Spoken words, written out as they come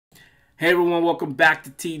Hey everyone, welcome back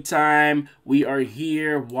to Tea Time. We are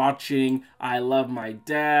here watching I Love My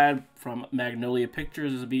Dad from Magnolia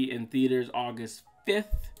Pictures. This will be in theaters August 5th.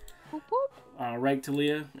 Whoop, whoop. All right,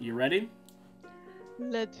 Talia, you ready?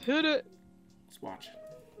 Let's hit it. Let's watch it.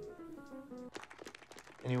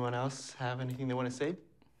 Anyone else have anything they want to say?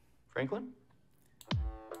 Franklin?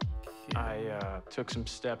 I took some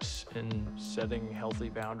steps in setting healthy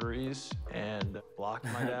boundaries and blocked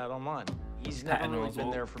my dad online. He's never Patton really been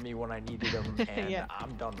Oswalt. there for me when I needed him, and Yeah.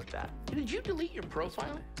 I'm done with that. Did you delete your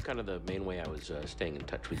profile? It's kind of the main way I was staying in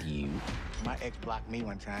touch with you. My ex blocked me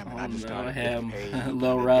one time, and Oh, I just no, started him. a different page,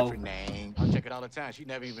 Lil under a Rel. different name. I check it all the time. She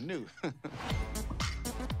never even knew.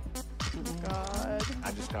 God.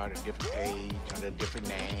 I just started a different page under a different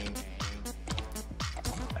name.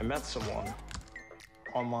 I met someone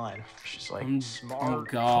online. She's like smart, oh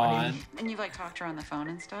God. funny, And you've like talked to her on the phone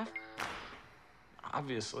and stuff?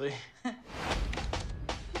 obviously.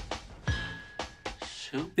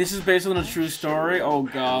 This is based on a true story. Oh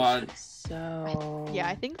God. So yeah,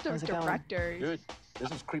 I think the how's it going? director's Good.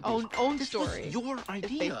 This is creepy. own story This was your is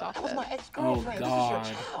idea. based off That was this. my ex-girlfriend. Oh, This God. is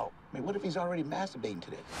your child. I mean, what if he's already masturbating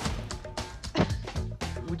to this?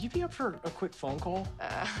 Would you be up for a quick phone call?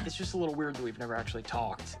 It's just a little weird that we've never actually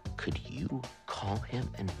talked. Could you call him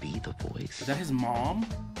and be the voice? Is that his mom?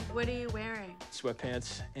 What are you wearing?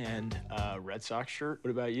 Sweatpants and a Red Sox shirt.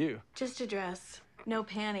 What about you? Just a dress. No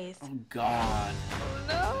panties. Oh God.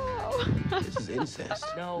 No. This is incest.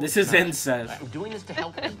 No. This is incest. I'm doing this to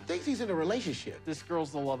help him. Thinks he's in a relationship. This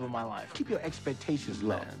girl's the love of my life. Keep your expectations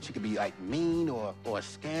low. She could be like mean or a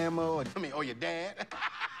scammer or your dad.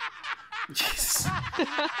 Jesus.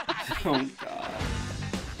 Oh God.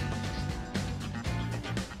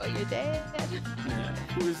 Oh, you're dead. Yeah.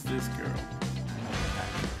 Who is this girl?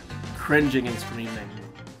 Cringing and screaming.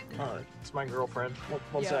 It's my girlfriend.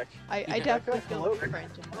 One Yeah. sec. I definitely feel Hello? cringe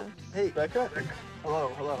in this. Hey, Becca.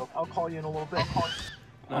 Hello. I'll call you in a little bit.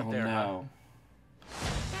 Not Oh there, huh? no.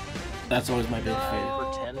 That's always my big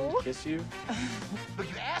favorite. Pretend to kiss you. Look,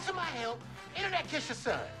 you asked for my help. Internet kiss your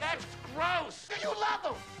son. That's gross. Do you love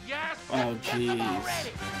him? Yes. Oh Kiss him jeez.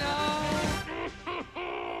 already. No.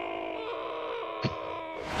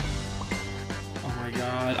 Oh my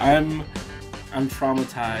God. I'm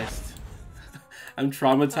traumatized. I'm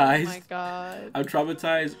traumatized. Oh my God. I'm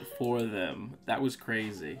traumatized for them. That was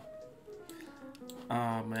crazy.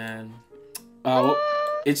 Oh man. Well,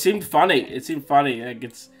 it seemed funny. Like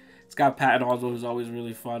it's got Patton Oswalt, who's always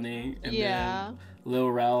really funny. And Yeah. then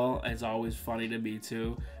Lil Rel is always funny to me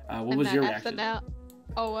too. What And was that your reaction? SNL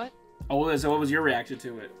Oh, what? Oh, so what was your reaction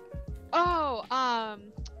to it? Oh,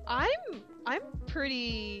 I'm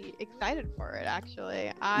pretty excited for it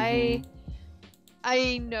actually.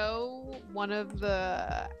 I know one of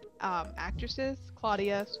the actresses,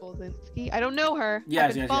 Claudia Sulewski. I don't know her. Yes,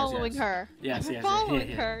 I've been yes, following yes. her. Yes, I've been yes, following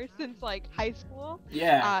yeah. her since like high school.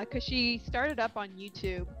 Yeah. Cause she started up on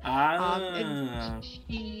YouTube. Ah. And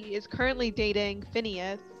she is currently dating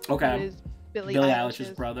Phineas. Okay. Who is Billie Eilish's Eilish's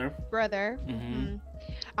brother. brother.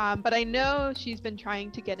 But I know she's been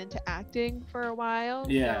trying to get into acting for a while.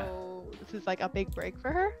 Yeah. So this is like a big break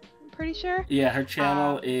for her. I'm pretty sure. Yeah, her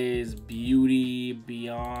channel is Beauty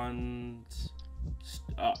Beyond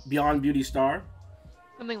Beauty Star.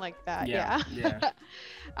 Something like that. Yeah, Yeah.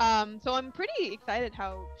 So I'm pretty excited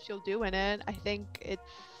how she'll do in it. I think it's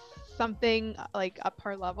something like up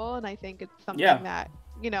her level, and I think it's something that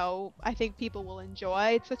I think people will enjoy.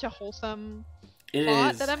 It's such a wholesome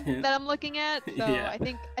plot that I'm looking at. So Yeah. I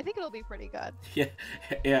think it'll be pretty good. Yeah.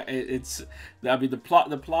 It's. I mean, the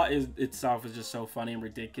plot is itself is just so funny and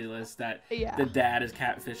ridiculous that the dad is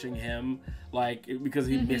catfishing him, like because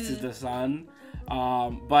he misses the son.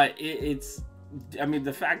 But it's. I mean,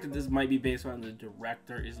 the fact that this might be based on the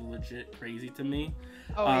director is legit crazy to me.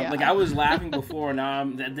 Oh, yeah. Like I was laughing before, now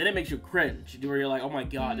then it makes you cringe. Where you're like, oh my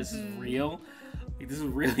God, this is real. Like, this is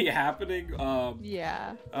really happening.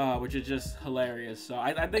 Which is just hilarious. So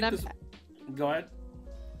I think this. Go ahead.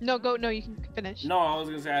 No, you can finish. No, I was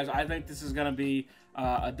gonna say I think this is gonna be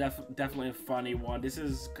definitely a funny one.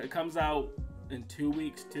 It comes out in 2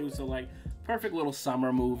 weeks too, so like perfect little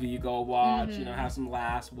summer movie you go watch. Have some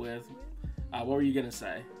laughs with. What were you gonna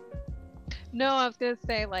say? No, I was gonna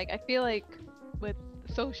say like I feel like with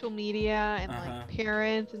social media and like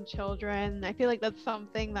parents and children, I feel like that's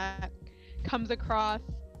something that comes across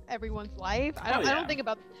everyone's life. I don't think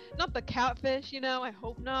about not the catfish, I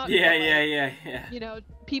hope not. Yeah.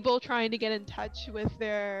 people trying to get in touch with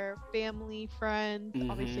their family, friends,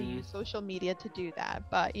 obviously use social media to do that.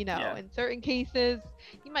 But you know, in certain cases,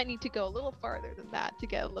 you might need to go a little farther than that to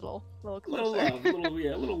get a little closer.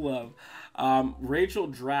 Little love. Rachel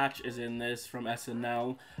Dratch is in this from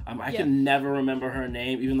SNL. I can never remember her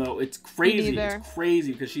name, even though it's crazy. It's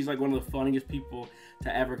crazy because she's like one of the funniest people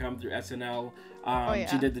to ever come through SNL.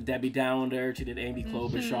 She did the Debbie Downer. She did Amy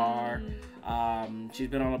Klobuchar. She's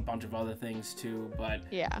been on a bunch of other things too, but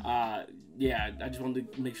I just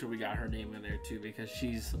wanted to make sure we got her name in there too because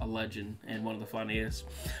she's a legend and one of the funniest.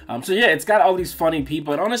 So yeah, it's got all these funny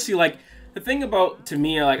people, and honestly, like the thing about, to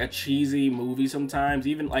me, like a cheesy movie sometimes,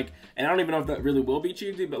 even like, and I don't even know if that really will be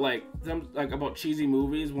cheesy, but like about cheesy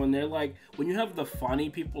movies, when they're like, when you have the funny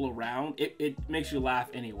people around, it makes you laugh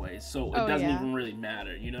anyway, so it doesn't even really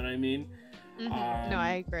matter, you know what I mean? No,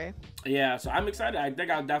 I agree. Yeah, so I'm excited. I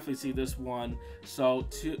think I'll definitely see this one. So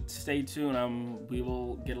stay tuned. We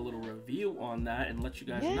will get a little review on that and let you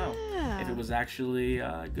guys know if it was actually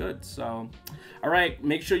good. So, all right,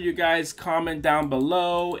 make sure you guys comment down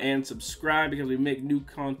below and subscribe because we make new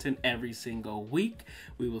content every single week.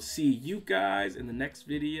 We will see you guys in the next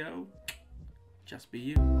video. Just be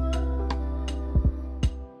you.